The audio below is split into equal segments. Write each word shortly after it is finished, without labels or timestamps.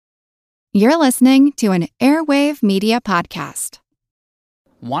You're listening to an Airwave Media Podcast.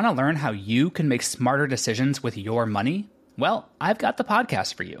 Want to learn how you can make smarter decisions with your money? Well, I've got the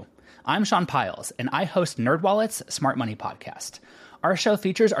podcast for you. I'm Sean Piles, and I host NerdWallet's Smart Money Podcast. Our show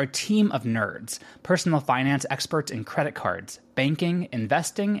features our team of nerds, personal finance experts in credit cards, banking,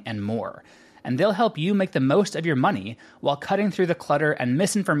 investing, and more. And they'll help you make the most of your money while cutting through the clutter and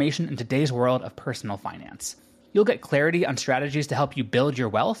misinformation in today's world of personal finance. You'll get clarity on strategies to help you build your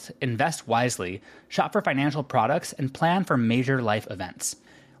wealth, invest wisely, shop for financial products, and plan for major life events.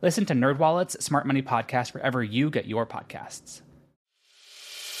 Listen to NerdWallet's Smart Money Podcast wherever you get your podcasts.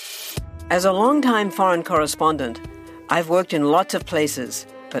 As a longtime foreign correspondent, I've worked in lots of places,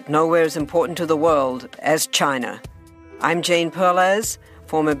 but nowhere as important to the world as China. I'm Jane Perlez,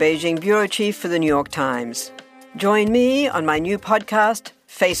 former Beijing bureau chief for the New York Times. Join me on my new podcast,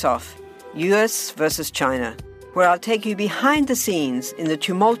 Face Off, U.S. versus China, where I'll take you behind the scenes in the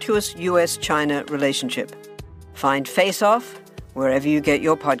tumultuous U.S.-China relationship. Find Face Off wherever you get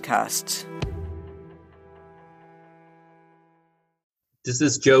your podcasts. This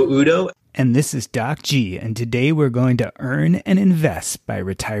is Joe Udo. And this is Doc G, and today we're going to earn and invest by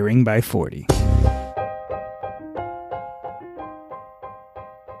retiring by 40.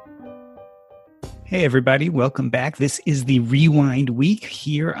 Hey everybody, welcome back. This is the Rewind Week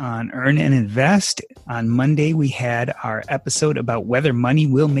here on Earn and Invest. On Monday, we had our episode about whether money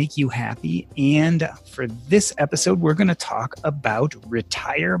will make you happy. And for this episode, we're going to talk about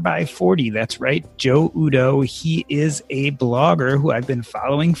retire by 40. That's right, Joe Udo. He is a blogger who I've been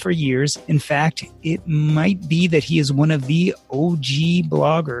following for years. In fact, it might be that he is one of the OG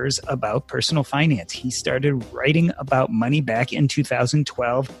bloggers about personal finance. He started writing about money back in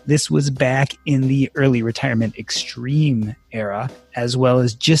 2012. This was back in the early retirement extreme era, as well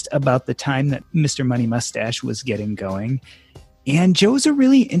as just about the time that Mr. Money Mustache was getting going. And Joe's a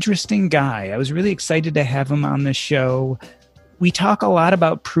really interesting guy. I was really excited to have him on the show. We talk a lot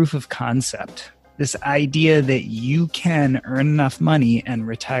about proof of concept, this idea that you can earn enough money and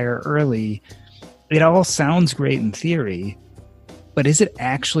retire early. It all sounds great in theory, but is it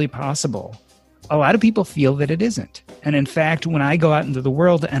actually possible? A lot of people feel that it isn't. And in fact, when I go out into the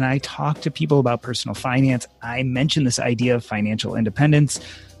world and I talk to people about personal finance, I mention this idea of financial independence.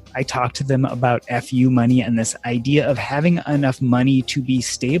 I talk to them about FU money and this idea of having enough money to be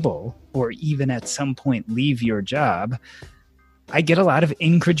stable or even at some point leave your job. I get a lot of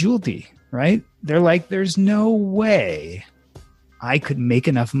incredulity, right? They're like, there's no way I could make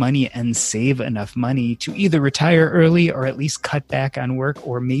enough money and save enough money to either retire early or at least cut back on work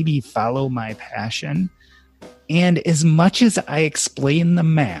or maybe follow my passion. And as much as I explain the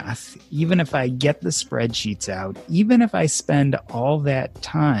math, even if I get the spreadsheets out, even if I spend all that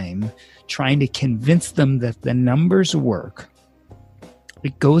time trying to convince them that the numbers work,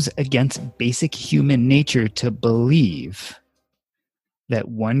 it goes against basic human nature to believe that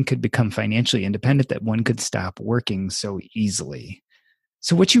one could become financially independent, that one could stop working so easily.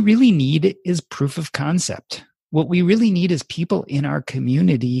 So what you really need is proof of concept. What we really need is people in our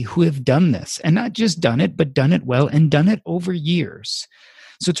community who have done this, and not just done it, but done it well and done it over years.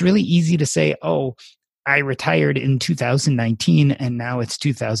 So it's really easy to say, oh, I retired in 2019 and now it's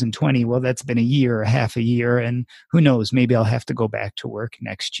 2020. Well, that's been a year or half a year. And who knows, maybe I'll have to go back to work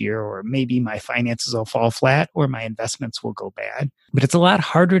next year, or maybe my finances will fall flat or my investments will go bad. But it's a lot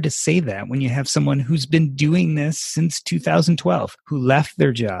harder to say that when you have someone who's been doing this since 2012, who left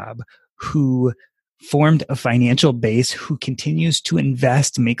their job, who formed a financial base, who continues to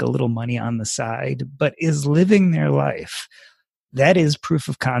invest, make a little money on the side, but is living their life. That is proof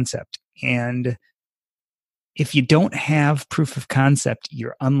of concept. And if you don't have proof of concept,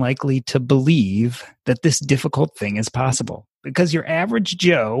 you're unlikely to believe that this difficult thing is possible, because your average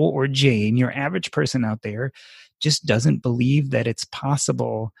Joe or Jane, your average person out there, just doesn't believe that it's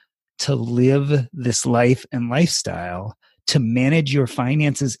possible to live this life and lifestyle, to manage your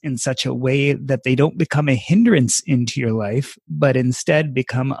finances in such a way that they don't become a hindrance into your life, but instead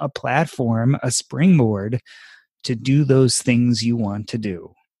become a platform, a springboard to do those things you want to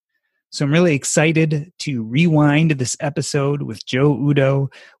do. So I'm really excited to rewind this episode with Joe Udo.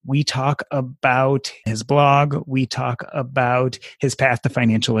 We talk about his blog. We talk about his path to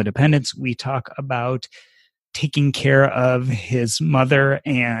financial independence. We talk about taking care of his mother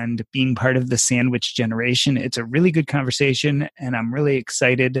and being part of the sandwich generation. It's a really good conversation, and I'm really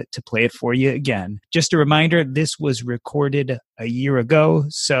excited to play it for you again. Just a reminder, this was recorded a year ago,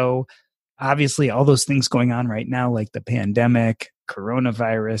 so obviously all those things going on right now, like the pandemic,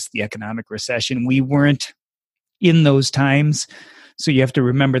 coronavirus, the economic recession, we weren't in those times. So you have to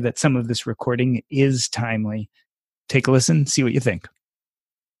remember that some of this recording is timely. Take a listen, see what you think.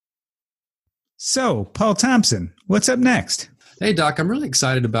 So, Paul Thompson, what's up next? Hey, Doc, I'm really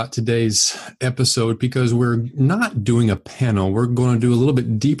excited about today's episode because we're not doing a panel. We're going to do a little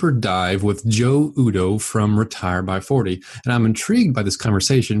bit deeper dive with Joe Udo from Retire by 40. And I'm intrigued by this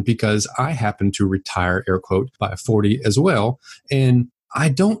conversation because I happen to retire, air quote, by 40 as well. And I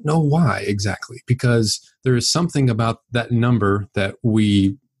don't know why exactly, because there is something about that number that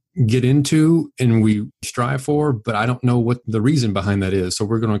we get into and we strive for, but I don't know what the reason behind that is. So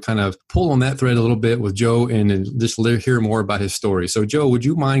we're going to kind of pull on that thread a little bit with Joe and just hear more about his story. So Joe, would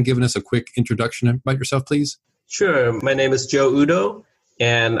you mind giving us a quick introduction about yourself, please? Sure. My name is Joe Udo,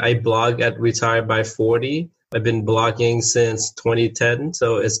 and I blog at Retire by 40. I've been blogging since 2010,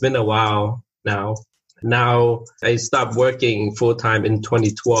 so it's been a while now. Now, I stopped working full-time in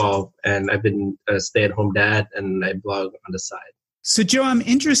 2012, and I've been a stay-at-home dad, and I blog on the side. So, Joe, I'm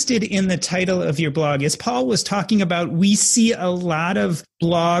interested in the title of your blog. As Paul was talking about, we see a lot of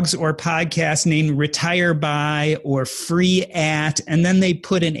blogs or podcasts named Retire By or Free At, and then they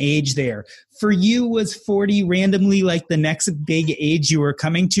put an age there. For you, was 40 randomly like the next big age you were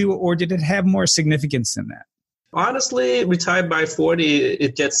coming to, or did it have more significance than that? Honestly, Retire by 40,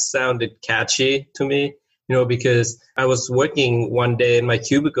 it just sounded catchy to me. Because I was working one day in my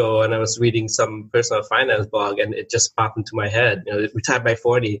cubicle and I was reading some personal finance blog and it just popped into my head, Retire by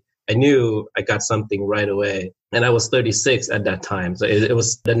 40. I knew I got something right away. And I was 36 at that time. So it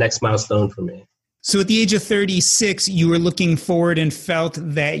was the next milestone for me. So at the age of 36, you were looking forward and felt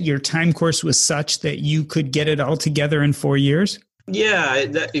that your time course was such that you could get it all together in 4 years? Yeah,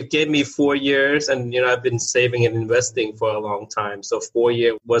 it gave me 4 years, and I've been saving and investing for a long time. So 4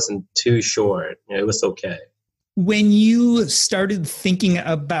 years wasn't too short. It was okay. When you started thinking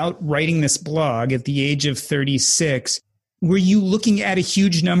about writing this blog at the age of 36, were you looking at a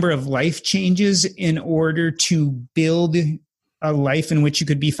huge number of life changes in order to build a life in which you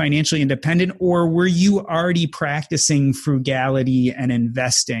could be financially independent, or were you already practicing frugality and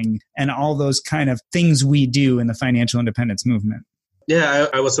investing and all those kind of things we do in the financial independence movement? Yeah,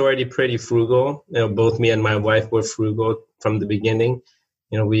 I was already pretty frugal. Both me and my wife were frugal from the beginning.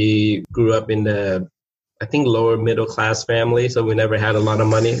 We grew up in the, I think, lower middle class family, so we never had a lot of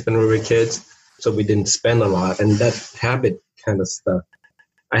money when we were kids. So we didn't spend a lot, and that habit kind of stuck.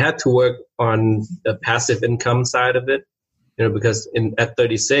 I had to work on the passive income side of it, because at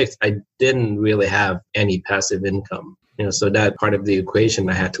 36, I didn't really have any passive income. So that part of the equation,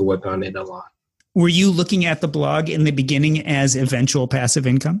 I had to work on it a lot. Were you looking at the blog in the beginning as eventual passive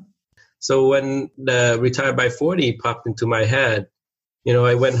income? So when the Retire by 40 popped into my head,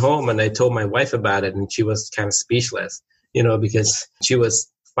 I went home and I told my wife about it, and she was kind of speechless, because she was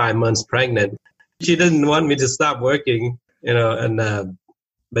 5 months pregnant. She didn't want me to stop working, but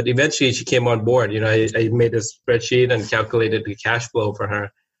eventually she came on board. I made a spreadsheet and calculated the cash flow for her.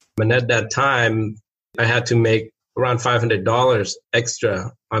 And at that time, I had to make around $500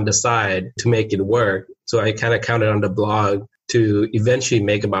 extra on the side to make it work. So I kind of counted on the blog to eventually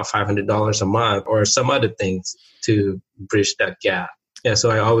make about $500 a month or some other things to bridge that gap. Yeah,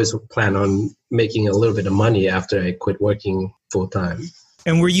 so I always plan on making a little bit of money after I quit working full time.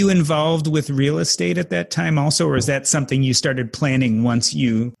 And were you involved with real estate at that time also, or is that something you started planning once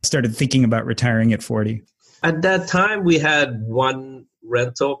you started thinking about retiring at 40? At that time, we had one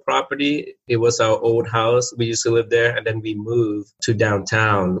rental property. It was our old house. We used to live there, and then we moved to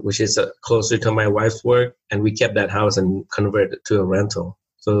downtown, which is closer to my wife's work, and we kept that house and converted it to a rental.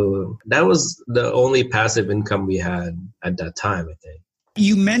 So that was the only passive income we had at that time, I think.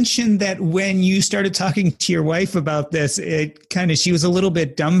 You mentioned that when you started talking to your wife about this, she was a little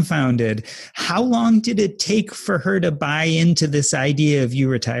bit dumbfounded. How long did it take for her to buy into this idea of you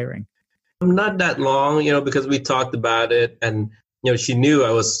retiring? Not that long, because we talked about it, and she knew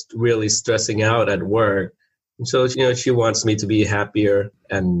I was really stressing out at work. And so, she wants me to be happier.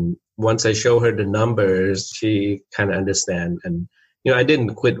 And once I show her the numbers, she kind of understands. And, I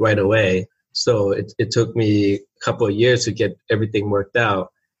didn't quit right away. So it took me a couple of years to get everything worked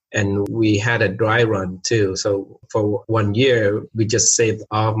out. And we had a dry run too. So for 1 year, we just saved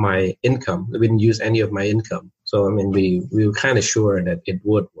all my income. We didn't use any of my income. So, we were kind of sure that it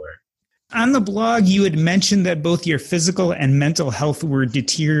would work. On the blog, you had mentioned that both your physical and mental health were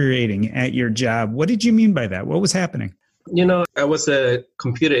deteriorating at your job. What did you mean by that? What was happening? I was a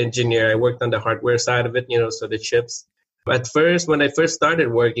computer engineer. I worked on the hardware side of it, so the chips. At first, when I first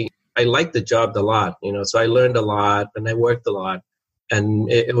started working, I liked the job a lot, so I learned a lot and I worked a lot. And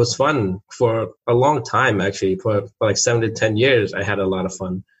it was fun for a long time, actually. For like 7 to 10 years, I had a lot of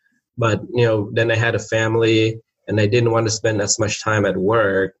fun. But, then I had a family. And I didn't want to spend as much time at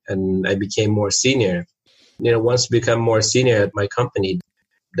work, and I became more senior. Once you become more senior at my company,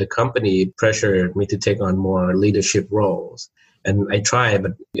 the company pressured me to take on more leadership roles. And I tried,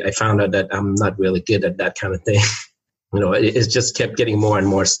 but I found out that I'm not really good at that kind of thing. It just kept getting more and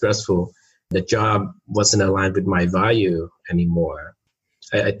more stressful. The job wasn't aligned with my value anymore.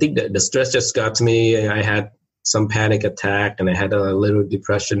 I think that the stress just got to me. I had some panic attack and I had a little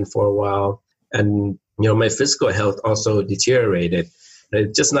depression for a while. And, my physical health also deteriorated.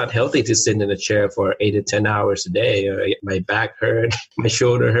 It's just not healthy to sit in a chair for 8 to 10 hours a day. My back hurt, my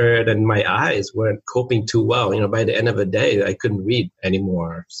shoulder hurt, and my eyes weren't coping too well. By the end of the day, I couldn't read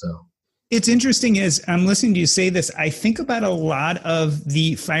anymore. So it's interesting as I'm listening to you say this, I think about a lot of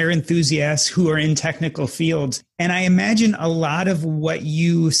the fire enthusiasts who are in technical fields. And I imagine a lot of what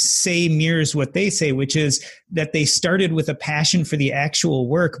you say mirrors what they say, which is that they started with a passion for the actual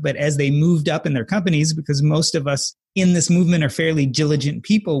work. But as they moved up in their companies, because most of us in this movement are fairly diligent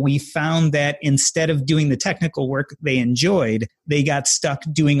people, we found that instead of doing the technical work they enjoyed, they got stuck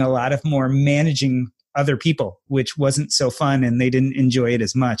doing a lot of more managing other people, which wasn't so fun and they didn't enjoy it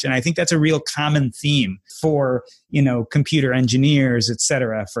as much. And I think that's a real common theme for, computer engineers, et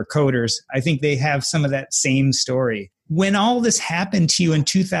cetera, for coders. I think they have some of that same story. When all this happened to you in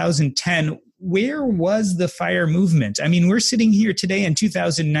 2010, where was the FIRE movement? I mean, we're sitting here today in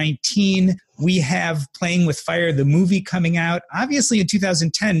 2019. We have Playing with Fire, the movie coming out. Obviously, in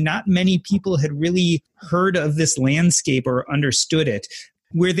 2010, not many people had really heard of this landscape or understood it.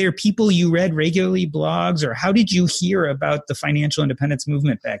 Were there people you read regularly, blogs, or how did you hear about the financial independence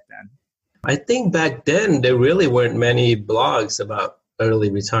movement back then? I think back then, there really weren't many blogs about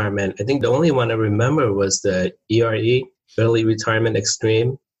early retirement. I think the only one I remember was the ERE, Early Retirement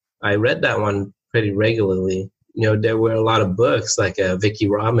Extreme. I read that one pretty regularly. There were a lot of books like Vicki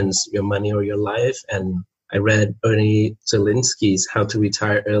Robbins' Your Money or Your Life, and I read Ernie Zelinsky's How to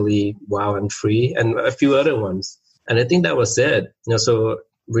Retire Early, Wow and Free, and a few other ones. And I think that was it. So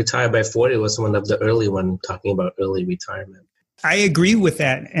Retire by 40 was one of the early ones talking about early retirement. I agree with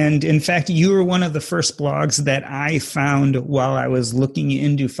that. And in fact, you were one of the first blogs that I found while I was looking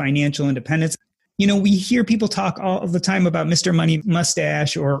into financial independence. We hear people talk all the time about Mr. Money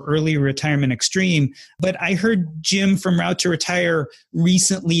Mustache or Early Retirement Extreme, but I heard Jim from Route to Retire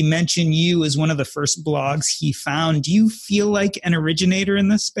recently mention you as one of the first blogs he found. Do you feel like an originator in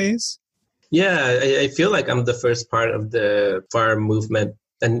this space? Yeah, I feel like I'm the first part of the FIRE movement.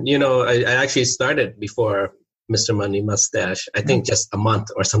 And, I actually started before Mr. Money Mustache, I think just a month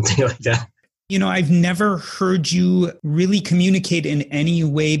or something like that. I've never heard you really communicate in any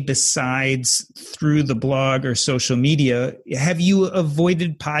way besides through the blog or social media. Have you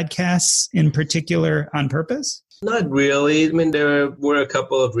avoided podcasts in particular on purpose? Not really. I mean, there were a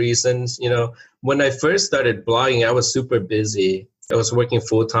couple of reasons. When I first started blogging, I was super busy. I was working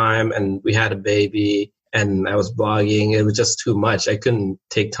full time and we had a baby and I was blogging. It was just too much. I couldn't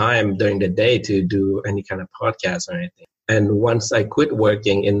take time during the day to do any kind of podcast or anything. And once I quit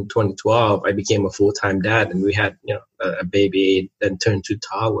working in 2012, I became a full-time dad and we had, a baby then turned to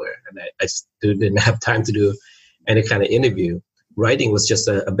toddler. And I still didn't have time to do any kind of interview. Writing was just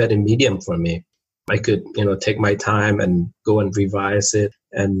a better medium for me. I could, take my time and go and revise it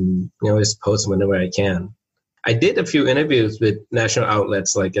and, just post whenever I can. I did a few interviews with national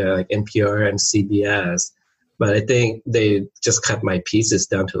outlets like NPR and CBS, but I think they just cut my pieces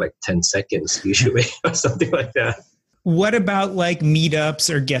down to like 10 seconds usually or something like that. What about like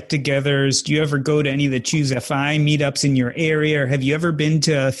meetups or get-togethers? Do you ever go to any of the Choose FI meetups in your area? Or have you ever been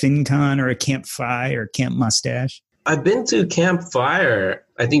to a FinCon or a Camp FI or Camp Mustache? I've been to Camp FIRE.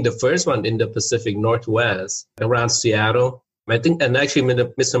 I think the first one in the Pacific Northwest around Seattle. I think, and actually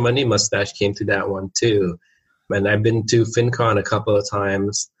Mr. Money Mustache came to that one too. And I've been to FinCon a couple of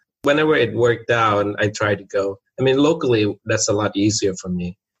times. Whenever it worked out, I tried to go. I mean, locally, that's a lot easier for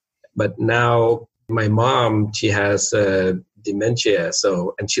me. But now my mom, she has dementia,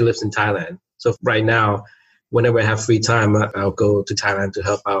 and she lives in Thailand. So right now, whenever I have free time, I'll go to Thailand to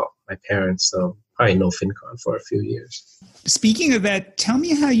help out my parents. So probably no FinCon for a few years. Speaking of that, tell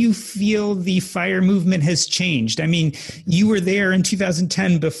me how you feel the FIRE movement has changed. I mean, you were there in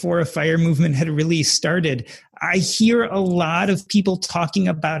 2010 before a FIRE movement had really started. I hear a lot of people talking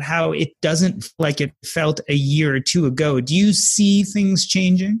about how it doesn't feel like it felt a year or two ago. Do you see things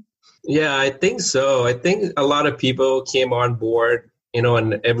changing? Yeah, I think so. I think a lot of people came on board,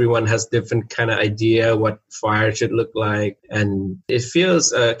 and everyone has different kind of idea what FIRE should look like. And it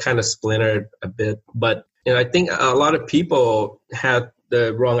feels kind of splintered a bit. But, I think a lot of people had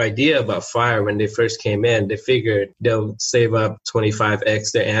the wrong idea about FIRE when they first came in. They figured they'll save up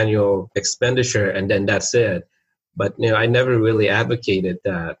 25x their annual expenditure and then that's it. But, I never really advocated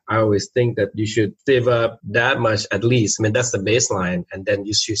that. I always think that you should save up that much at least. I mean, that's the baseline. And then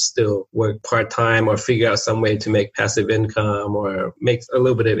you should still work part-time or figure out some way to make passive income or make a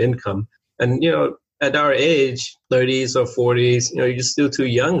little bit of income. And, at our age, 30s or 40s, you're still too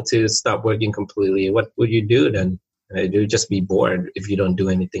young to stop working completely. What would you do then? You'd just be bored if you don't do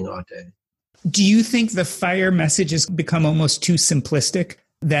anything all day. Do you think the FIRE message has become almost too simplistic?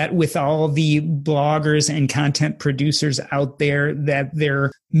 That with all the bloggers and content producers out there, that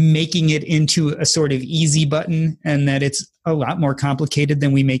they're making it into a sort of easy button and that it's a lot more complicated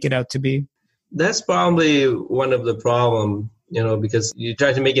than we make it out to be? That's probably one of the problems, because you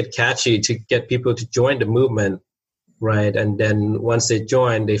try to make it catchy to get people to join the movement, right? And then once they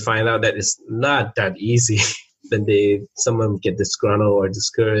join, they find out that it's not that easy. Then some of them get disgruntled or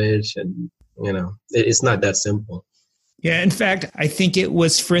discouraged, and, it's not that simple. Yeah, in fact, I think it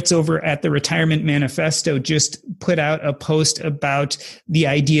was Fritz over at the Retirement Manifesto just put out a post about the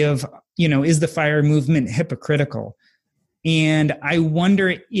idea of, is the FIRE movement hypocritical? And I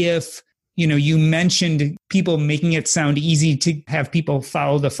wonder if, you mentioned people making it sound easy to have people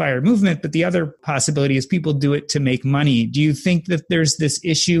follow the FIRE movement, but the other possibility is people do it to make money. Do you think that there's this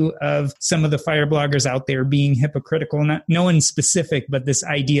issue of some of the FIRE bloggers out there being hypocritical? No one specific, but this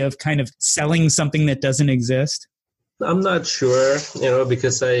idea of kind of selling something that doesn't exist? I'm not sure,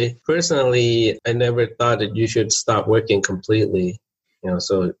 because I never thought that you should stop working completely,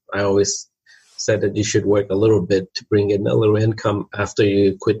 so I always said that you should work a little bit to bring in a little income after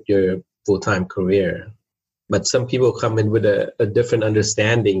you quit your full-time career. But some people come in with a different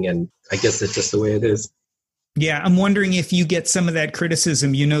understanding, and I guess it's just the way it is. Yeah, I'm wondering if you get some of that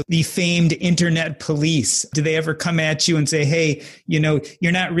criticism, the famed internet police. Do they ever come at you and say, hey,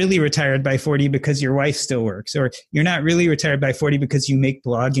 you're not really retired by 40 because your wife still works, or you're not really retired by 40 because you make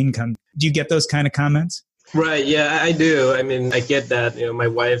blog income? Do you get those kind of comments? Right. Yeah, I do. I mean, I get that, my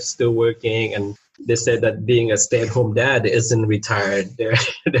wife's still working, and they said that being a stay-at-home dad isn't retired. There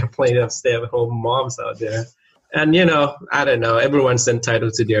are plenty of stay-at-home moms out there. And, I don't know, everyone's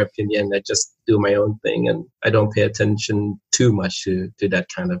entitled to their opinion. I just do my own thing, and I don't pay attention too much to that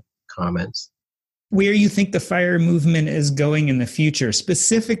kind of comments. Where you think the FIRE movement is going in the future?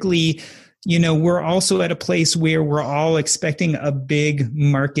 Specifically, we're also at a place where we're all expecting a big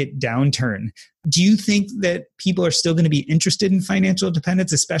market downturn. Do you think that people are still going to be interested in financial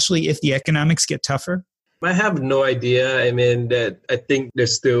independence, especially if the economics get tougher? I have no idea. I mean, I think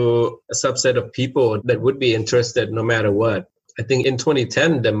there's still a subset of people that would be interested no matter what. I think in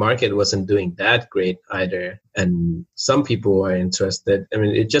 2010, the market wasn't doing that great either. And some people are interested. I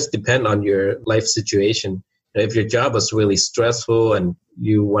mean, it just depends on your life situation. If your job was really stressful and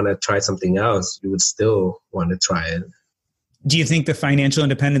you want to try something else, you would still want to try it. Do you think the financial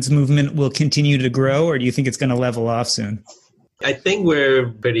independence movement will continue to grow, or do you think it's going to level off soon? I think we're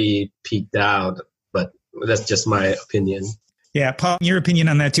pretty peaked out, but that's just my opinion. Yeah, Paul, your opinion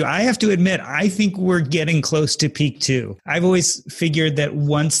on that too. I have to admit, I think we're getting close to peak too. I've always figured that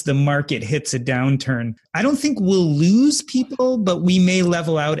once the market hits a downturn, I don't think we'll lose people, but we may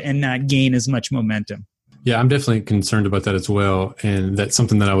level out and not gain as much momentum. Yeah, I'm definitely concerned about that as well. And that's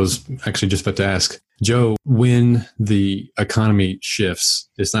something that I was actually just about to ask. Joe, when the economy shifts,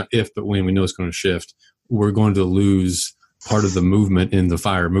 it's not if, but when we know it's going to shift, we're going to lose part of the movement in the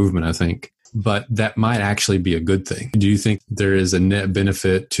FIRE movement, I think. But that might actually be a good thing. Do you think there is a net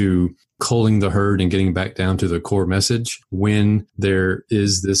benefit to culling the herd and getting back down to the core message when there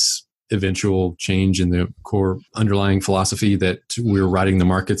is this eventual change in the core underlying philosophy that we're riding the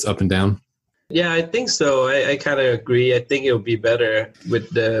markets up and down? Yeah, I think so. I kind of agree. I think it'll be better with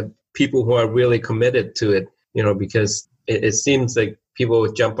the people who are really committed to it, because it seems like people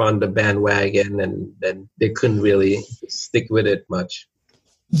would jump on the bandwagon and then they couldn't really stick with it much.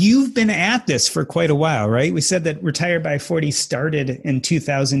 You've been at this for quite a while, right? We said that Retired by 40 started in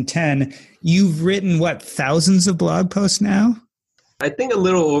 2010. You've written, thousands of blog posts now? I think a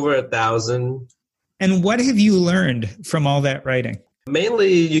little over 1,000. And what have you learned from all that writing?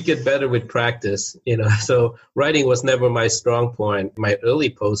 Mainly, you get better with practice, so writing was never my strong point. My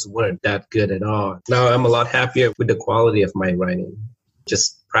early posts weren't that good at all. Now I'm a lot happier with the quality of my writing.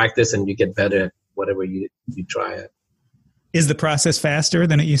 Just practice and you get better at whatever you try it. Is the process faster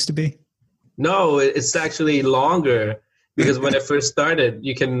than it used to be? No, it's actually longer because when I first started,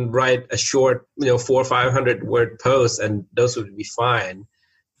 you can write a short, 400 or 500 word post and those would be fine.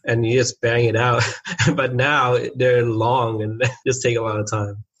 And you just bang it out. But now they're long and just take a lot of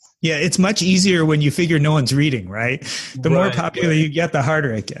time. Yeah, it's much easier when you figure no one's reading, right? The more popular you get, the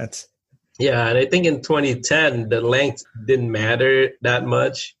harder it gets. Yeah, and I think in 2010, the length didn't matter that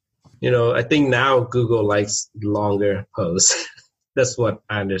much. I think now Google likes longer posts. That's what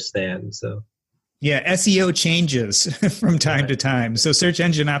I understand. So. Yeah, SEO changes from time to time. So search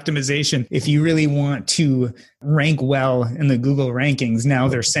engine optimization, if you really want to rank well in the Google rankings, now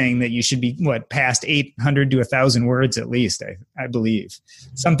they're saying that you should be, past 800 to 1,000 words at least, I believe.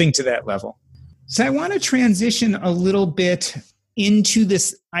 Something to that level. So I want to transition a little bit into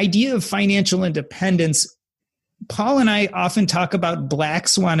this idea of financial independence. Paul and I often talk about black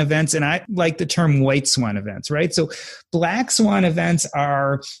swan events, and I like the term white swan events, right? So black swan events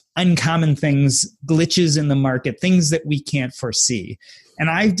are uncommon things, glitches in the market, things that we can't foresee. And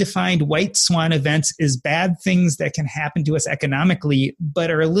I've defined white swan events as bad things that can happen to us economically,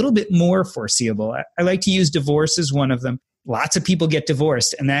 but are a little bit more foreseeable. I like to use divorce as one of them. Lots of people get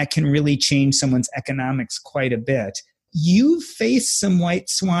divorced, and that can really change someone's economics quite a bit. You've faced some white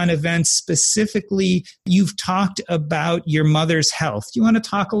swan events. Specifically, you've talked about your mother's health. Do you want to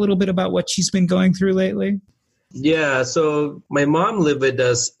talk a little bit about what she's been going through lately? Yeah, so my mom lived with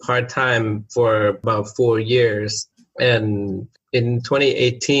us part-time for about 4 years. And in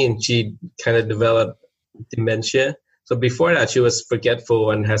 2018, she kind of developed dementia. So before that, she was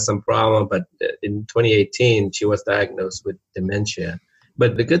forgetful and had some problem. But in 2018, she was diagnosed with dementia.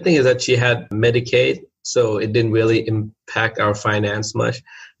 But the good thing is that she had Medicaid. So it didn't really impact our finance much. I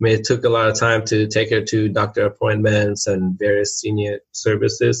mean, it took a lot of time to take her to doctor appointments and various senior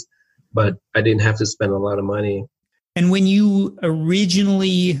services, but I didn't have to spend a lot of money. And when you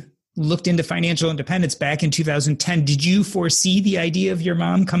originally looked into financial independence back in 2010, did you foresee the idea of your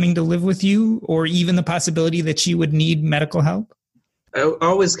mom coming to live with you, or even the possibility that she would need medical help? I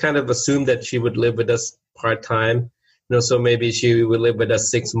always kind of assumed that she would live with us part-time. So maybe she would live with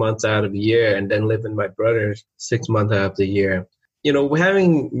us 6 months out of the year and then live with my brother 6 months out of the year.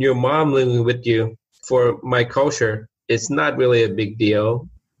 Having your mom living with you for my culture, it's not really a big deal.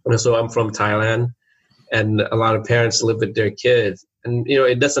 So I'm from Thailand, and a lot of parents live with their kids. And,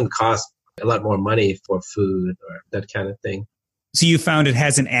 it doesn't cost a lot more money for food or that kind of thing. So you found it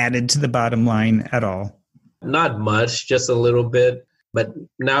hasn't added to the bottom line at all? Not much, just a little bit. But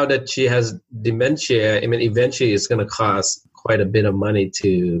now that she has dementia, eventually it's going to cost quite a bit of money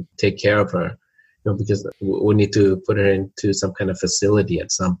to take care of her, because we need to put her into some kind of facility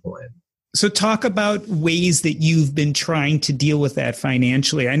at some point. So talk about ways that you've been trying to deal with that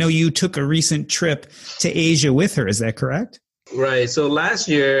financially. I know you took a recent trip to Asia with her. Is that correct? Right. So last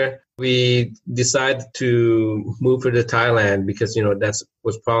year, we decided to move her to Thailand because, that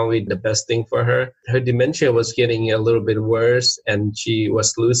was probably the best thing for her. Her dementia was getting a little bit worse, and she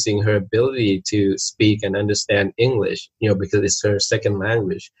was losing her ability to speak and understand English, because it's her second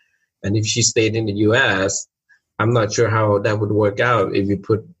language. And if she stayed in the U.S., I'm not sure how that would work out if you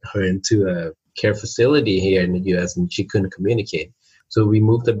put her into a care facility here in the U.S. and she couldn't communicate. So we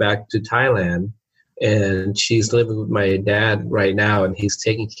moved her back to Thailand. And she's living with my dad right now, and he's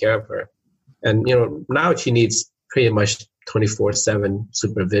taking care of her. And, now she needs pretty much 24/7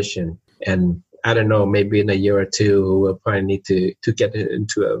 supervision. And I don't know, maybe in a year or two, we'll probably need to get her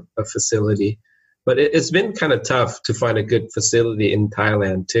into a facility. But it's been kind of tough to find a good facility in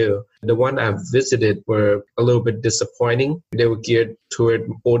Thailand, too. The one I've visited were a little bit disappointing. They were geared toward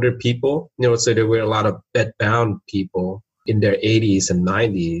older people, so there were a lot of bed-bound people in their 80s and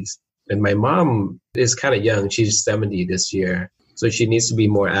 90s. And my mom is kind of young. She's 70 this year. So she needs to be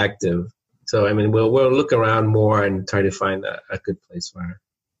more active. So, we'll look around more and try to find a good place for her.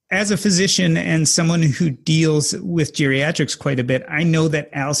 As a physician and someone who deals with geriatrics quite a bit, I know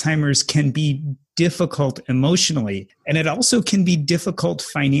that Alzheimer's can be difficult emotionally, and it also can be difficult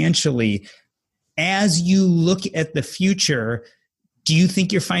financially. As you look at the future, do you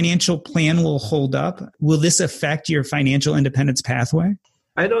think your financial plan will hold up? Will this affect your financial independence pathway?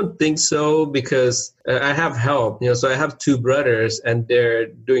 I don't think so, because I have help. So I have 2 brothers, and they're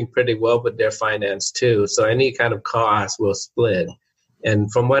doing pretty well with their finance too. So any kind of cost will split.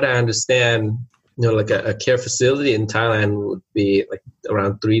 And from what I understand, like a care facility in Thailand would be like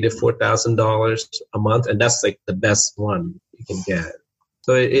around $3,000 to $4,000 a month, and that's like the best one you can get.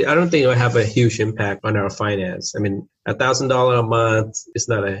 So I don't think it will have a huge impact on our finance. $1,000 a month is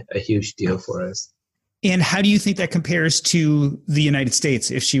not a huge deal for us. And how do you think that compares to the United States?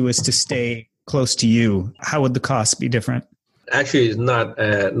 If she was to stay close to you, how would the cost be different? Actually, it's not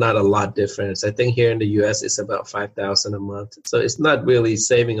a lot difference. I think here in the U.S. it's about $5,000 a month. So it's not really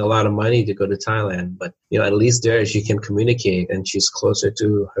saving a lot of money to go to Thailand. But at least there she can communicate, and she's closer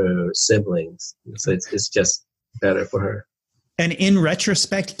to her siblings. So it's just better for her. And in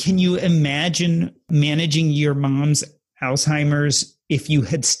retrospect, can you imagine managing your mom's Alzheimer's if you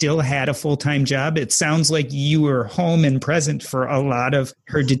had still had a full-time job? It sounds like you were home and present for a lot of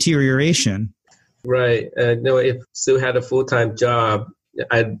her deterioration. Right. No, if Sue had a full-time job,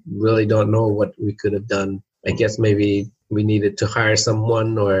 I really don't know what we could have done. I guess maybe we needed to hire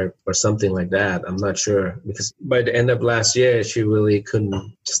someone or something like that. I'm not sure, because by the end of last year, she really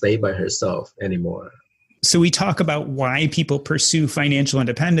couldn't stay by herself anymore. So we talk about why people pursue financial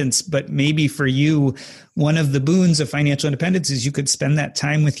independence, but maybe for you, one of the boons of financial independence is you could spend that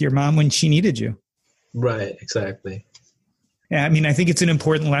time with your mom when she needed you. Right, exactly. Yeah, I mean, I think it's an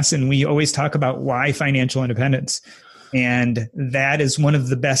important lesson. We always talk about why financial independence. And that is one of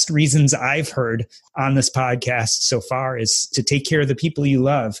the best reasons I've heard on this podcast so far, is to take care of the people you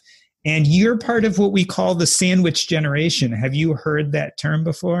love. And you're part of what we call the sandwich generation. Have you heard that term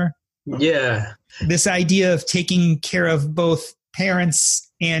before? Yeah. This idea of taking care of both parents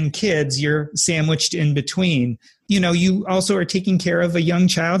and kids, you're sandwiched in between. You know, you also are taking care of a young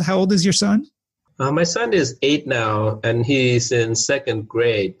child. How old is your son? My son is 8 now, and he's in 2nd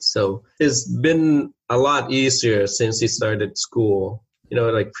grade. So it's been a lot easier since he started school. You know,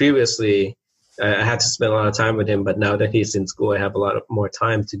 like previously, I had to spend a lot of time with him, but now that he's in school, I have a lot of more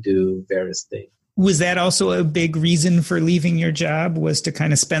time to do various things. Was that also a big reason for leaving your job, was to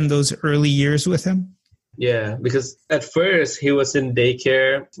kind of spend those early years with him? Yeah, because at first he was in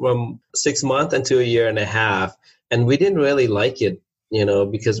daycare from 6 months until a year and a half, and we didn't really like it, you know,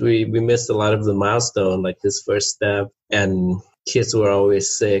 because we missed a lot of the milestone, like his first step, and kids were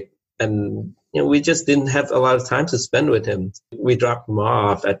always sick, and you know, we just didn't have a lot of time to spend with him. We dropped him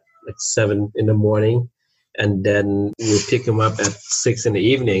off at like 7 in the morning, and then we pick him up at 6 in the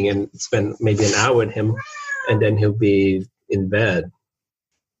evening and spend maybe an hour with him, and then he'll be in bed.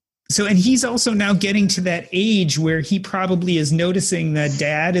 So, and he's also now getting to that age where he probably is noticing that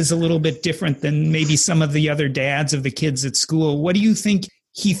dad is a little bit different than maybe some of the other dads of the kids at school. What do you think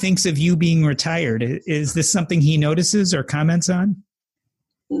he thinks of you being retired? Is this something he notices or comments on?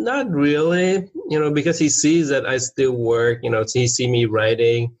 Not really, you know, because he sees that I still work, you know, he sees me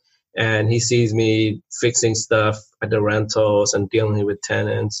writing, and he sees me fixing stuff at the rentals and dealing with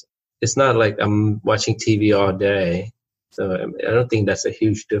tenants. It's not like I'm watching TV all day. So I don't think that's a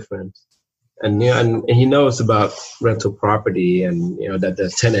huge difference. And, you know, and he knows about rental property, and, you know, that the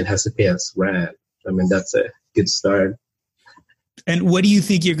tenant has to pay us rent. I mean, that's a good start. And what do you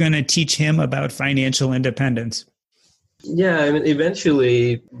think you're going to teach him about financial independence? Yeah, I mean,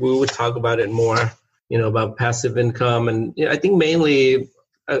 eventually we would talk about it more, you know, about passive income. And you know, I think mainly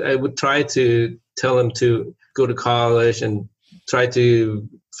I would try to tell him to go to college and try to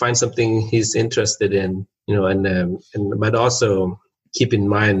find something he's interested in, you know, and but also keep in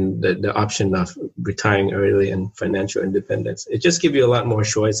mind the option of retiring early and financial independence. It just gives you a lot more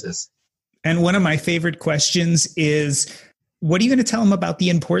choices. And one of my favorite questions is, what are you going to tell them about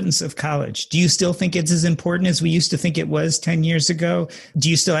the importance of college? Do you still think it's as important as we used to think it was 10 years ago? Do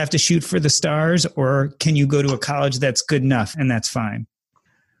you still have to shoot for the stars, or can you go to a college that's good enough and that's fine?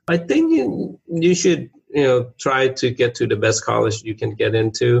 I think you should, you know, try to get to the best college you can get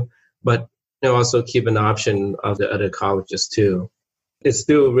into, but you know, also keep an option of the other colleges too. It's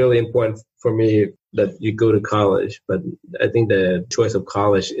still really important for me that you go to college, but I think the choice of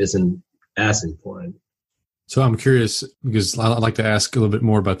college isn't as important. So I'm curious, because I'd like to ask a little bit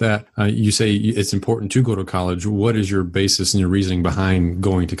more about that. You say it's important to go to college. What is your basis and your reasoning behind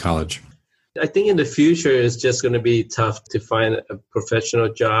going to college? I think in the future, it's just going to be tough to find a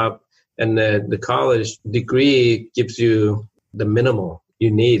professional job. And the college degree gives you the minimal you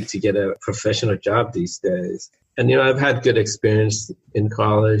need to get a professional job these days. And, you know, I've had good experience in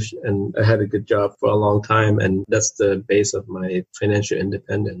college, and I had a good job for a long time. And that's the base of my financial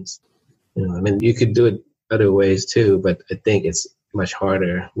independence. You know, I mean, you could do it other ways too, but I think it's much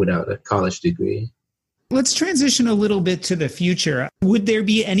harder without a college degree. Let's transition a little bit to the future. Would there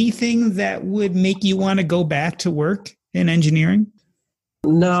be anything that would make you want to go back to work in engineering?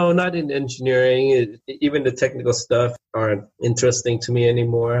 No, not in engineering. Even the technical stuff aren't interesting to me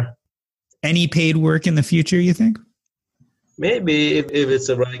anymore. Any paid work in the future, you think? Maybe if it's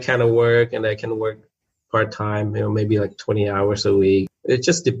the right kind of work and I can work part-time, you know, maybe like 20 hours a week. It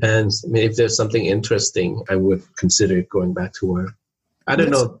just depends. I mean, if there's something interesting, I would consider going back to work. I don't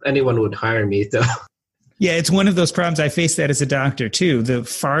know if anyone would hire me though. Yeah, it's one of those problems. I face that as a doctor too. The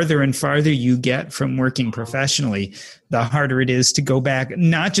farther and farther you get from working professionally, the harder it is to go back,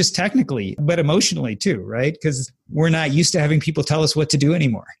 not just technically, but emotionally too, right? Because we're not used to having people tell us what to do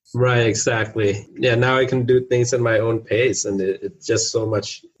anymore. Right, exactly. Yeah, now I can do things at my own pace, and it's just so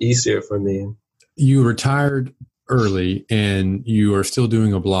much easier for me. You retired early and you are still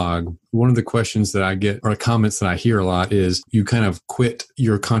doing a blog, one of the questions that I get or comments that I hear a lot is you kind of quit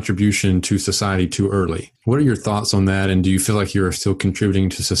your contribution to society too early. What are your thoughts on that? And do you feel like you're still contributing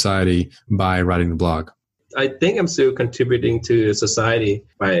to society by writing the blog? I think I'm still contributing to society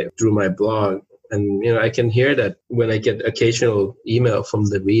through my blog. And, I can hear that when I get occasional email from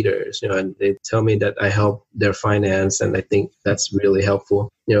the readers, and they tell me that I help their finance. And I think that's really helpful.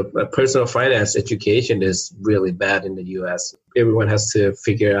 Personal finance education is really bad in the U.S. Everyone has to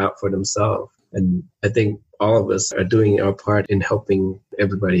figure it out for themselves. And I think all of us are doing our part in helping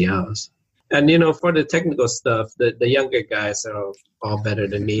everybody else. And, for the technical stuff, the younger guys are all better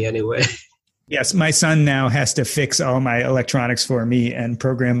than me anyway. Yes, my son now has to fix all my electronics for me and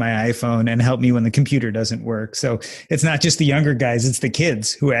program my iPhone and help me when the computer doesn't work. So it's not just the younger guys, it's the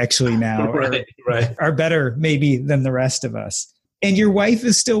kids who actually now are better maybe than the rest of us. And your wife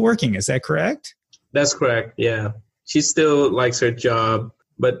is still working, is that correct? That's correct, yeah. She still likes her job,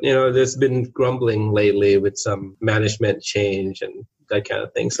 but there's been grumbling lately with some management change and that kind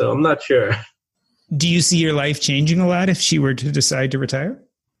of thing. So I'm not sure. Do you see your life changing a lot if she were to decide to retire?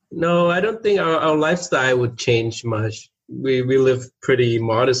 No, I don't think our lifestyle would change much. We live pretty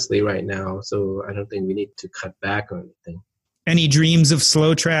modestly right now, so I don't think we need to cut back or anything. Any dreams of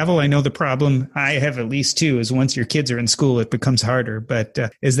slow travel? I know the problem I have at least too is once your kids are in school, it becomes harder. But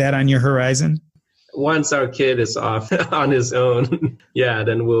is that on your horizon? Once our kid is off on his own,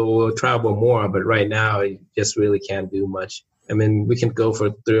 then we'll travel more. But right now, you just really can't do much. I mean, we can go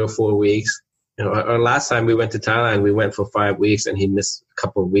for 3 or 4 weeks. Our last time we went to Thailand, we went for 5 weeks and he missed a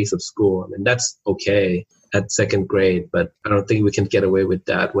couple of weeks of school. I mean, that's okay at second grade, but I don't think we can get away with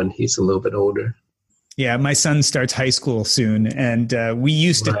that when he's a little bit older. Yeah, my son starts high school soon, and we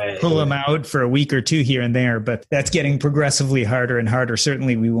used to pull him out for a week or two here and there, but that's getting progressively harder and harder.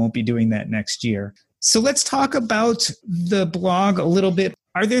 Certainly, we won't be doing that next year. So let's talk about the blog a little bit.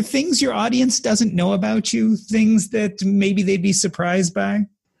 Are there things your audience doesn't know about you, things that maybe they'd be surprised by?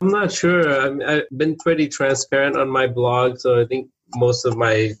 I'm not sure. I've been pretty transparent on my blog, so I think most of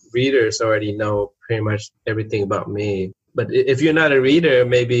my readers already know pretty much everything about me. But if you're not a reader,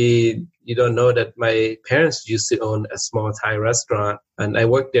 maybe you don't know that my parents used to own a small Thai restaurant, and I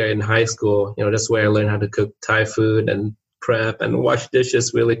worked there in high school. That's where I learned how to cook Thai food and prep and wash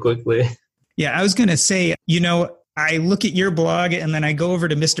dishes really quickly. Yeah, I was going to say, I look at your blog and then I go over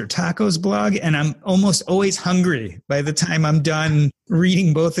to Mr. Taco's blog and I'm almost always hungry by the time I'm done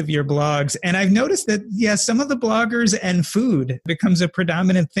reading both of your blogs. And I've noticed that, some of the bloggers and food becomes a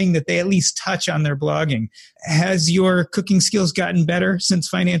predominant thing that they at least touch on their blogging. Has your cooking skills gotten better since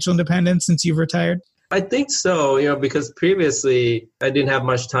financial independence, since you've retired? I think so, because previously I didn't have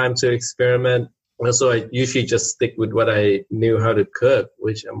much time to experiment. So I usually just stick with what I knew how to cook,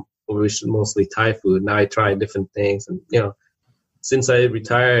 which is mostly Thai food. Now I try different things. And, since I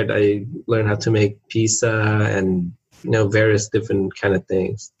retired, I learned how to make pizza and, various different kind of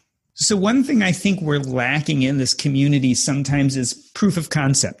things. So one thing I think we're lacking in this community sometimes is proof of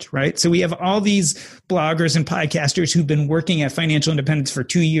concept, right? So we have all these bloggers and podcasters who've been working at financial independence for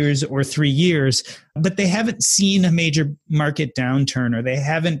 2 years or 3 years, but they haven't seen a major market downturn, or they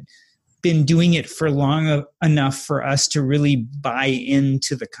haven't been doing it for long enough for us to really buy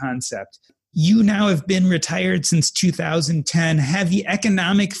into the concept. You now have been retired since 2010. Have the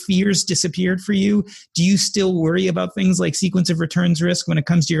economic fears disappeared for you? Do you still worry about things like sequence of returns risk when it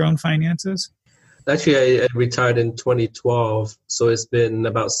comes to your own finances? Actually, I retired in 2012, so it's been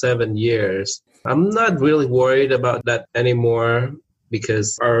about 7 years. I'm not really worried about that anymore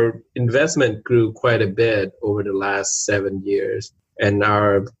because our investment grew quite a bit over the last 7 years, and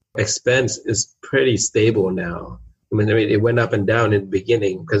our expense is pretty stable now. I mean, it went up and down in the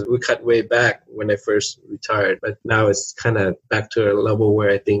beginning because we cut way back when I first retired, but now it's kind of back to a level where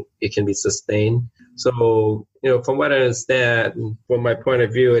I think it can be sustained. So, from what I understand, from my point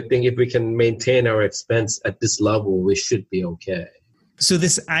of view, I think if we can maintain our expense at this level, we should be okay. So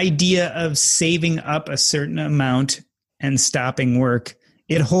this idea of saving up a certain amount and stopping work,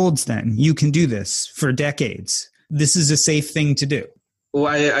 it holds then. You can do this for decades. This is a safe thing to do. Well,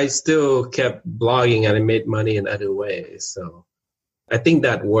 I still kept blogging and I made money in other ways. So I think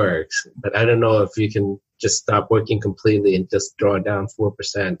that works. But I don't know if you can just stop working completely and just draw down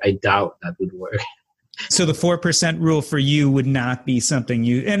 4%. I doubt that would work. So the 4% rule for you would not be something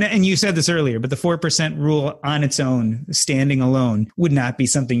and you said this earlier, but the 4% rule on its own, standing alone, would not be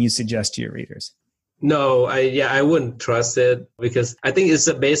something you suggest to your readers. No, I wouldn't trust it because I think it's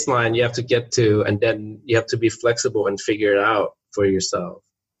a baseline you have to get to, and then you have to be flexible and figure it out for yourself.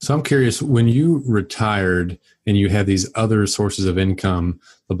 So I'm curious, when you retired and you had these other sources of income,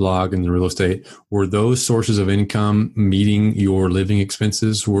 the blog and the real estate, were those sources of income meeting your living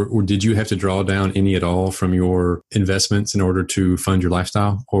expenses? Or did you have to draw down any at all from your investments in order to fund your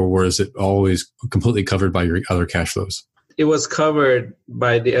lifestyle? Or was it always completely covered by your other cash flows? It was covered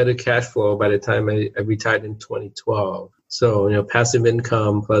by the other cash flow by the time I retired in 2012. So, passive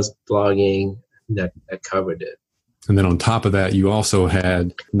income plus blogging, that covered it. And then on top of that, you also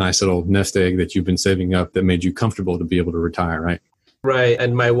had a nice little nest egg that you've been saving up that made you comfortable to be able to retire, right? Right.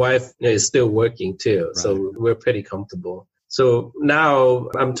 And my wife is still working too. Right. So we're pretty comfortable. So now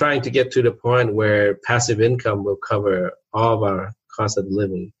I'm trying to get to the point where passive income will cover all of our cost of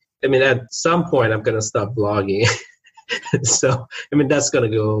living. I mean, at some point, I'm going to stop blogging. So, that's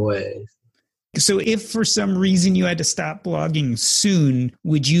going to go away. So if for some reason you had to stop blogging soon,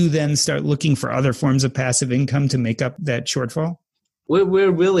 would you then start looking for other forms of passive income to make up that shortfall?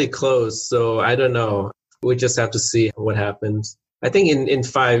 We're really close. So I don't know. We just have to see what happens. I think in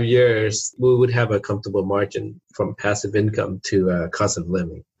 5 years, we would have a comfortable margin from passive income to cost of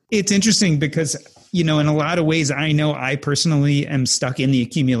living. It's interesting because, in a lot of ways, I know I personally am stuck in the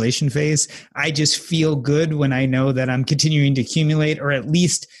accumulation phase. I just feel good when I know that I'm continuing to accumulate, or at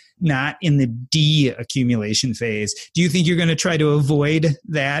least not in the de-accumulation phase. Do you think you're going to try to avoid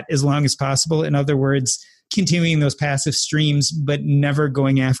that as long as possible? In other words, continuing those passive streams, but never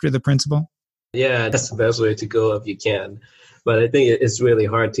going after the principal? Yeah, that's the best way to go if you can. But I think it's really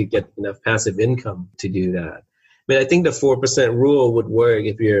hard to get enough passive income to do that. I think the 4% rule would work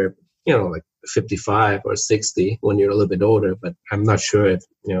if you're, like 55 or 60 when you're a little bit older. But I'm not sure if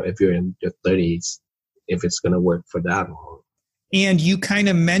you're in your 30s, if it's going to work for that long. And you kind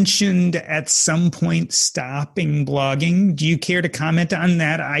of mentioned at some point stopping blogging. Do you care to comment on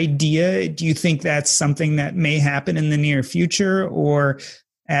that idea? Do you think that's something that may happen in the near future? Or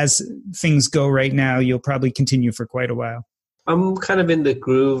as things go right now, you'll probably continue for quite a while? I'm kind of in the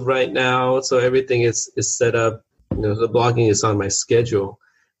groove right now. So everything is set up. The blogging is on my schedule.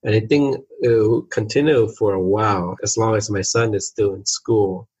 And I think it will continue for a while, as long as my son is still in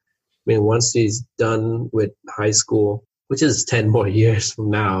school. Once he's done with high school, which is 10 more years from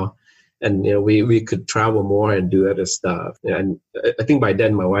now. And, we could travel more and do other stuff. And I think by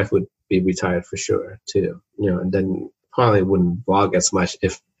then my wife would be retired for sure too, and then probably wouldn't blog as much,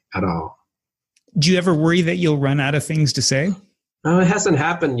 if at all. Do you ever worry that you'll run out of things to say? It hasn't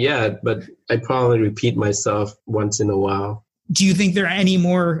happened yet, but I probably repeat myself once in a while. Do you think there are any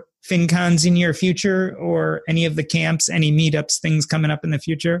more FinCons in your future, or any of the camps, any meetups, things coming up in the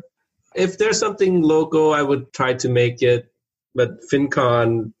future? If there's something local, I would try to make it, but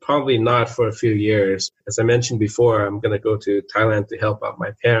FinCon, probably not for a few years. As I mentioned before, I'm going to go to Thailand to help out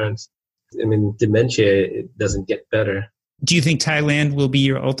my parents. Dementia, it doesn't get better. Do you think Thailand will be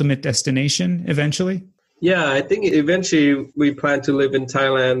your ultimate destination eventually? Yeah, I think eventually we plan to live in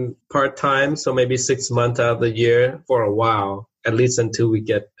Thailand part-time, so maybe 6 months out of the year for a while, at least until we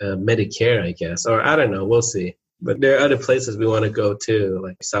get Medicare, I guess. Or I don't know, we'll see. But there are other places we want to go too,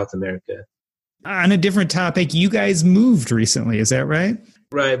 like South America. On a different topic, you guys moved recently, is that right?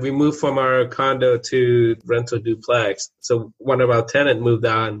 Right. We moved from our condo to rental duplex. So one of our tenants moved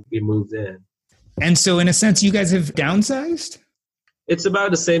out and we moved in. And so in a sense, you guys have downsized? It's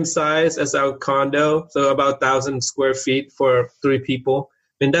about the same size as our condo. So about 1,000 square feet for 3 people.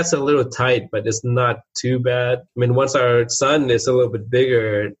 That's a little tight, but it's not too bad. Once our son is a little bit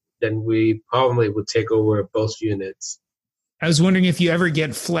bigger, then we probably would take over both units. I was wondering if you ever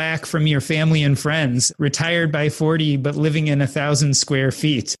get flack from your family and friends, retired by 40, but living in 1,000 square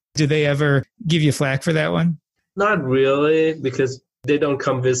feet. Do they ever give you flack for that one? Not really, because they don't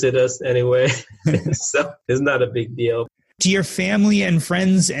come visit us anyway. So it's not a big deal. Do your family and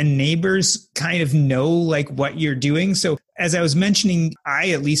friends and neighbors kind of know what you're doing? So as I was mentioning,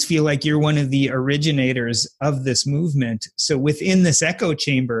 I at least feel like you're one of the originators of this movement. So within this echo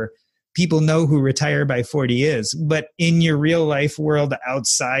chamber, people know who Retire by 40 is. But in your real life world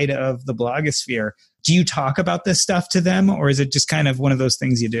outside of the blogosphere, do you talk about this stuff to them, or is it just kind of one of those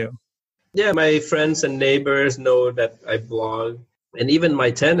things you do? Yeah, my friends and neighbors know that I blog. And even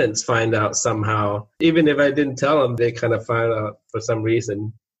my tenants find out somehow. Even if I didn't tell them, they kind of find out for some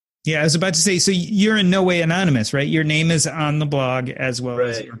reason. Yeah, I was about to say, so you're in no way anonymous, right? Your name is on the blog as well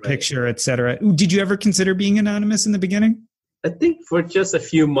as your picture, et cetera. Did you ever consider being anonymous in the beginning? I think for just a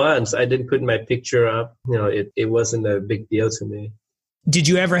few months, I didn't put my picture up. It wasn't a big deal to me. Did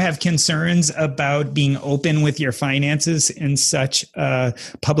you ever have concerns about being open with your finances in such a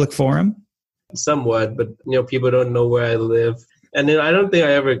public forum? Somewhat, but people don't know where I live. And then I don't think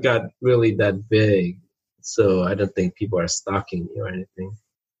I ever got really that big. So I don't think people are stalking me or anything.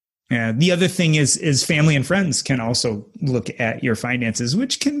 Yeah. The other thing is family and friends can also look at your finances,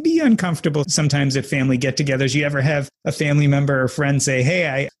 which can be uncomfortable sometimes at family get-togethers. You ever have a family member or friend say, "Hey,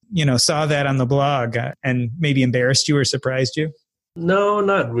 I saw that on the blog," and maybe embarrassed you or surprised you? No,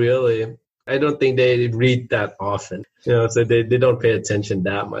 not really. I don't think they read that often, so they don't pay attention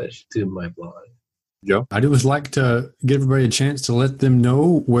that much to my blog. Joe, I'd always like to give everybody a chance to let them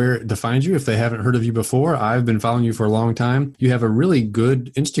know where to find you if they haven't heard of you before. I've been following you for a long time. You have a really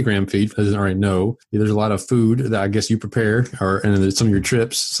good Instagram feed, as I already know. There's a lot of food that I guess you prepare, and there's some of your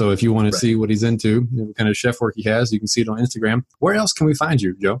trips. So if you want to see what he's into, what kind of chef work he has, you can see it on Instagram. Where else can we find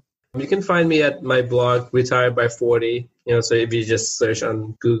you, Joe? You can find me at my blog, Retired by 40. So if you just search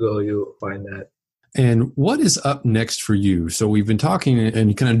on Google, you'll find that. And what is up next for you? So we've been talking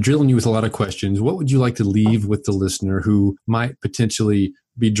and kind of drilling you with a lot of questions. What would you like to leave with the listener who might potentially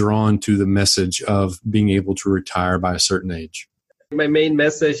be drawn to the message of being able to retire by a certain age? My main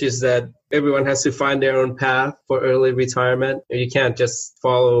message is that everyone has to find their own path for early retirement. You can't just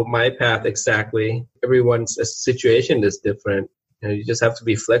follow my path exactly. Everyone's situation is different. You just have to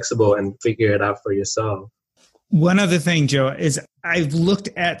be flexible and figure it out for yourself. One other thing, Joe, is I've looked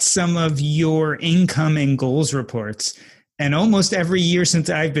at some of your income and goals reports, and almost every year since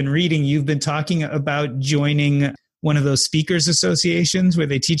I've been reading, you've been talking about joining one of those speakers associations where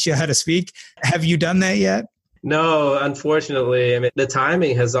they teach you how to speak. Have you done that yet? No, unfortunately. I mean, the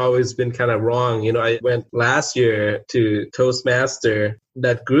timing has always been kind of wrong. I went last year to Toastmaster.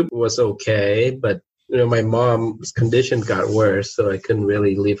 That group was okay, but my mom's condition got worse, so I couldn't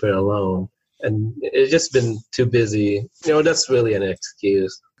really leave her alone. And it's just been too busy. That's really an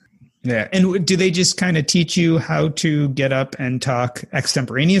excuse. Yeah. And do they just kind of teach you how to get up and talk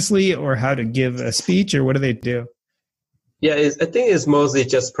extemporaneously or how to give a speech, or what do they do? Yeah, I think it's mostly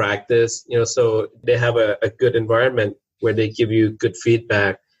just practice. So they have a good environment where they give you good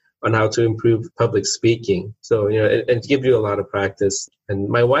feedback on how to improve public speaking. So, and give you a lot of practice. And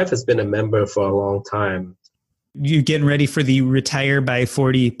my wife has been a member for a long time. You getting ready for the Retire by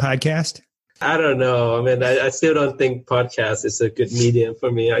 40 podcast? I don't know. I mean, I still don't think podcast is a good medium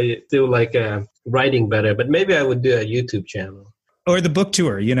for me. I still like writing better, but maybe I would do a YouTube channel. Or the book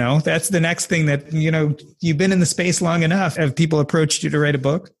tour, that's the next thing that, you've been in the space long enough. Have people approached you to write a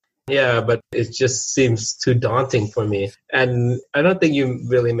book? Yeah, but it just seems too daunting for me. And I don't think you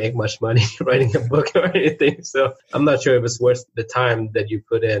really make much money writing a book or anything. So I'm not sure if it's worth the time that you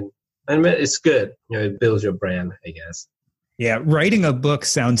put in. I mean, it's good. It builds your brand, I guess. Yeah, writing a book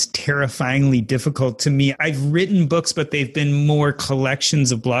sounds terrifyingly difficult to me. I've written books, but they've been more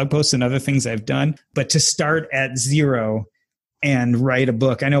collections of blog posts and other things I've done. But to start at zero and write a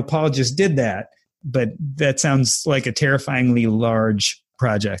book, I know Paul just did that, but that sounds like a terrifyingly large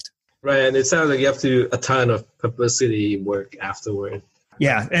project. Right, and it sounds like you have to do a ton of publicity work afterward.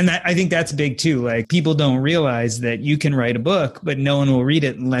 Yeah, and I think that's big too. Like, people don't realize that you can write a book, but no one will read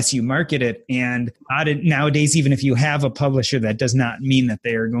it unless you market it. And nowadays, even if you have a publisher, that does not mean that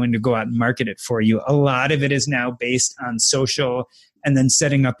they are going to go out and market it for you. A lot of it is now based on social and then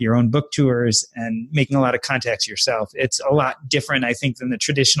setting up your own book tours and making a lot of contacts yourself. It's a lot different, I think, than the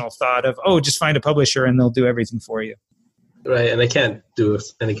traditional thought of, just find a publisher and they'll do everything for you. Right, and I can't do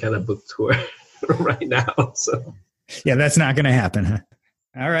any kind of book tour right now. So yeah, that's not going to happen, huh?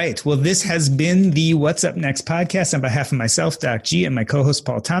 All right. Well, this has been the What's Up Next podcast. On behalf of myself, Doc G, and my co-host,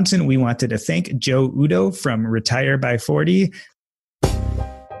 Paul Thompson, we wanted to thank Joe Udo from Retire by 40.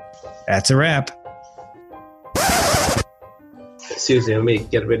 That's a wrap. Excuse me, let me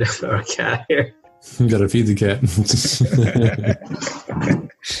get rid of our cat here. You got to feed the cat.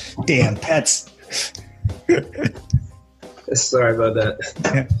 Damn pets. Sorry about that.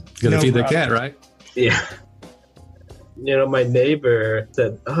 Yeah, you got to feed the cat, right? Yeah. My neighbor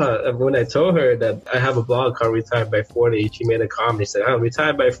said, when I told her that I have a blog called Retired by 40, she made a comment. She said,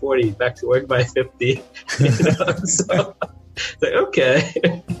 retired by 40, back to work by 50. So, like,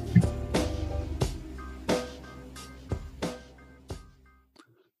 okay.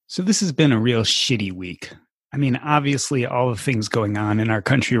 So this has been a real shitty week. I mean, obviously, all the things going on in our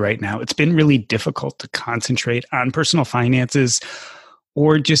country right now, it's been really difficult to concentrate on personal finances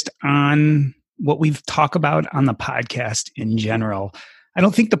or just on what we've talked about on the podcast in general. I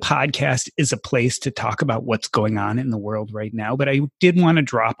don't think the podcast is a place to talk about what's going on in the world right now, but I did want to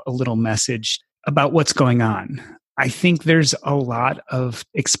drop a little message about what's going on. I think there's a lot of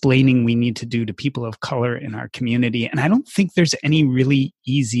explaining we need to do to people of color in our community, and I don't think there's any really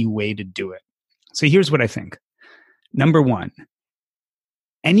easy way to do it. So here's what I think. Number one,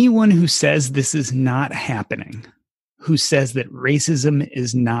 anyone who says this is not happening, who says that racism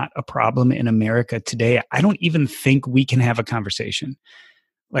is not a problem in America today, I don't even think we can have a conversation.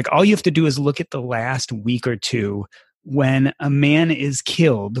 Like, all you have to do is look at the last week or two when a man is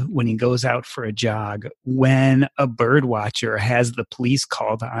killed when he goes out for a jog, when a bird watcher has the police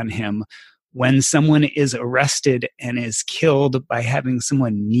called on him, when someone is arrested and is killed by having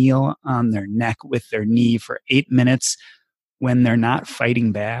someone kneel on their neck with their knee for 8 minutes when they're not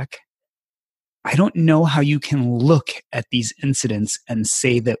fighting back. I don't know how you can look at these incidents and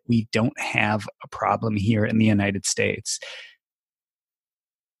say that we don't have a problem here in the United States.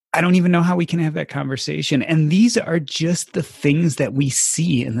 I don't even know how we can have that conversation. And these are just the things that we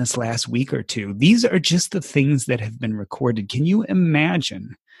see in this last week or two. These are just the things that have been recorded. Can you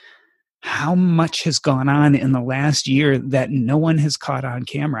imagine how much has gone on in the last year that no one has caught on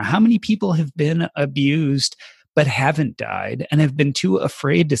camera? How many people have been abused but haven't died and have been too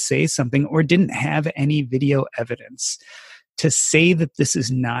afraid to say something or didn't have any video evidence? To say that this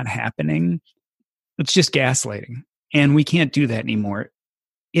is not happening, it's just gaslighting. And we can't do that anymore.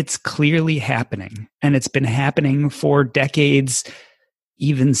 It's clearly happening, and it's been happening for decades,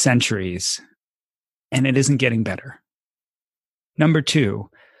 even centuries, and it isn't getting better. Number two,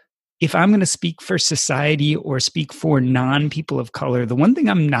 if I'm going to speak for society or speak for non-people of color, the one thing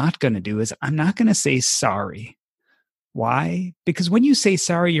I'm not going to do is I'm not going to say sorry. Why? Because when you say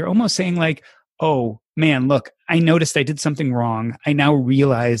sorry, you're almost saying like, oh man, look, I noticed I did something wrong. I now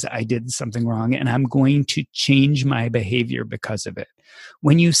realize I did something wrong, and I'm going to change my behavior because of it.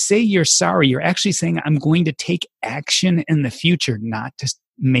 When you say you're sorry, you're actually saying I'm going to take action in the future, not to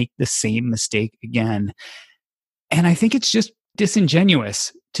make the same mistake again. And I think it's just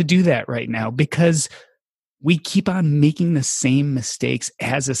disingenuous to do that right now, because we keep on making the same mistakes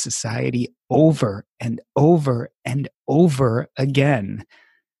as a society over and over and over again.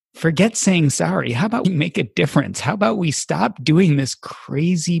 Forget saying sorry. How about we make a difference? How about we stop doing this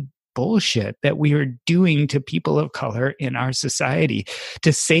crazy bullshit that we are doing to people of color in our society?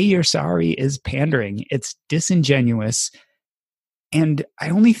 To say you're sorry is pandering. It's disingenuous. And I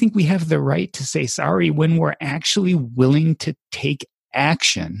only think we have the right to say sorry when we're actually willing to take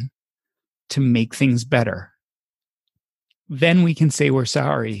action to make things better. Then we can say we're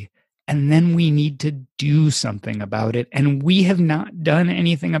sorry. And then we need to do something about it. And we have not done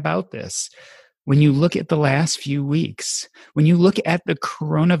anything about this. When you look at the last few weeks, when you look at the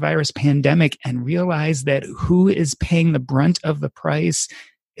coronavirus pandemic and realize that who is paying the brunt of the price,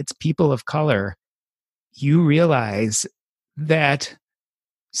 it's people of color, you realize that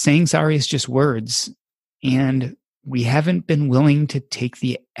saying sorry is just words. And we haven't been willing to take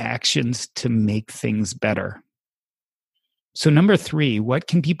the actions to make things better. So number three, what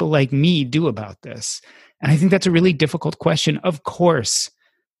can people like me do about this? And I think that's a really difficult question. Of course,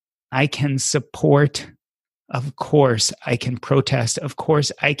 I can support. Of course, I can protest. Of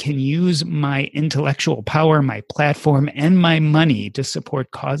course, I can use my intellectual power, my platform, and my money to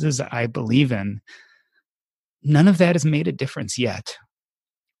support causes I believe in. None of that has made a difference yet.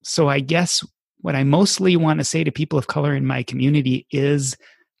 So I guess what I mostly want to say to people of color in my community is,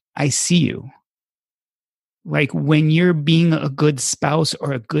 I see you. Like when you're being a good spouse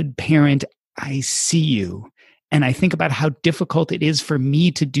or a good parent, I see you. And I think about how difficult it is for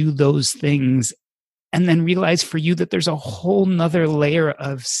me to do those things, and then realize for you that there's a whole nother layer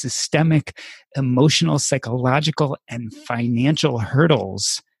of systemic, emotional, psychological, and financial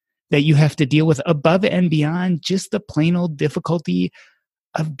hurdles that you have to deal with above and beyond just the plain old difficulty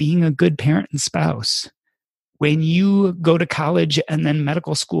of being a good parent and spouse. When you go to college and then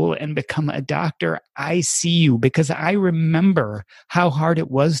medical school and become a doctor, I see you, because I remember how hard it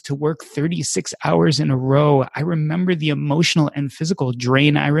was to work 36 hours in a row. I remember the emotional and physical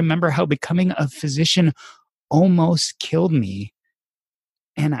drain. I remember how becoming a physician almost killed me.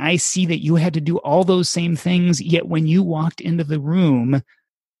 And I see that you had to do all those same things, yet when you walked into the room,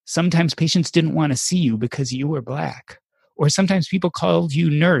 sometimes patients didn't want to see you because you were Black. Or sometimes people called you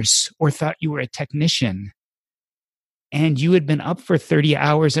nurse or thought you were a technician. And you had been up for 30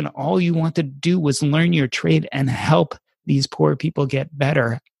 hours and all you wanted to do was learn your trade and help these poor people get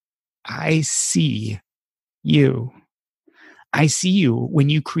better. I see you. I see you when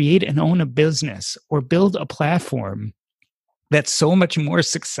you create and own a business or build a platform that's so much more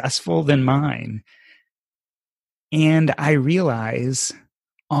successful than mine. And I realize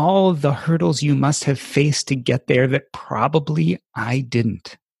all the hurdles you must have faced to get there that probably I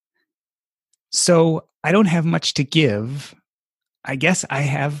didn't. So I don't have much to give. I guess I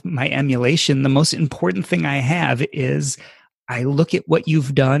have my emulation. The most important thing I have is I look at what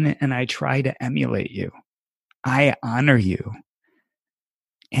you've done and I try to emulate you. I honor you.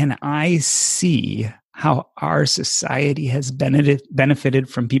 And I see how our society has benefited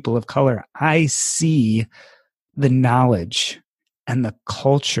from people of color. I see the knowledge and the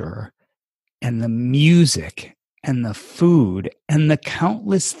culture and the music and the food and the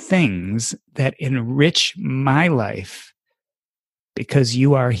countless things that enrich my life because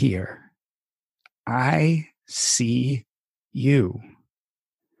you are here. I see you.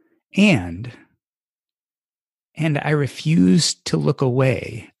 And I refuse to look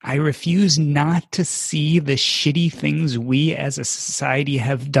away. I refuse not to see the shitty things we as a society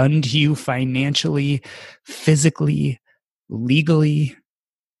have done to you financially, physically, legally.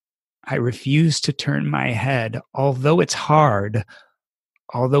 I refuse to turn my head, although it's hard,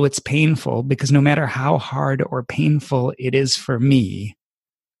 although it's painful, because no matter how hard or painful it is for me,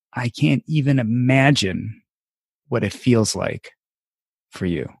 I can't even imagine what it feels like for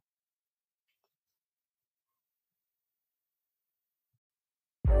you.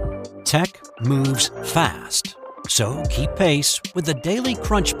 Tech moves fast, so keep pace with the Daily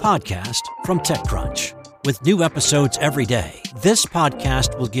Crunch podcast from TechCrunch. With new episodes every day, this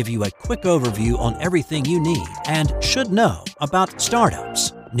podcast will give you a quick overview on everything you need and should know about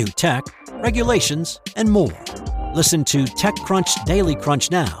startups, new tech, regulations, and more. Listen to TechCrunch Daily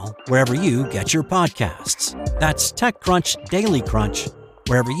Crunch now, wherever you get your podcasts. That's TechCrunch Daily Crunch,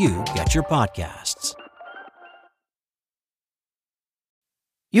 wherever you get your podcasts.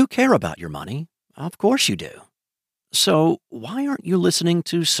 You care about your money. Of course you do. So why aren't you listening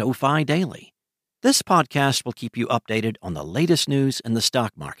to SoFi Daily? This podcast will keep you updated on the latest news in the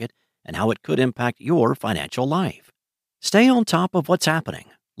stock market and how it could impact your financial life. Stay on top of what's happening.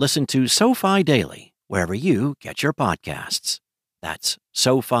 Listen to SoFi Daily, wherever you get your podcasts. That's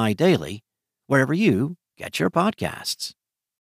SoFi Daily, wherever you get your podcasts.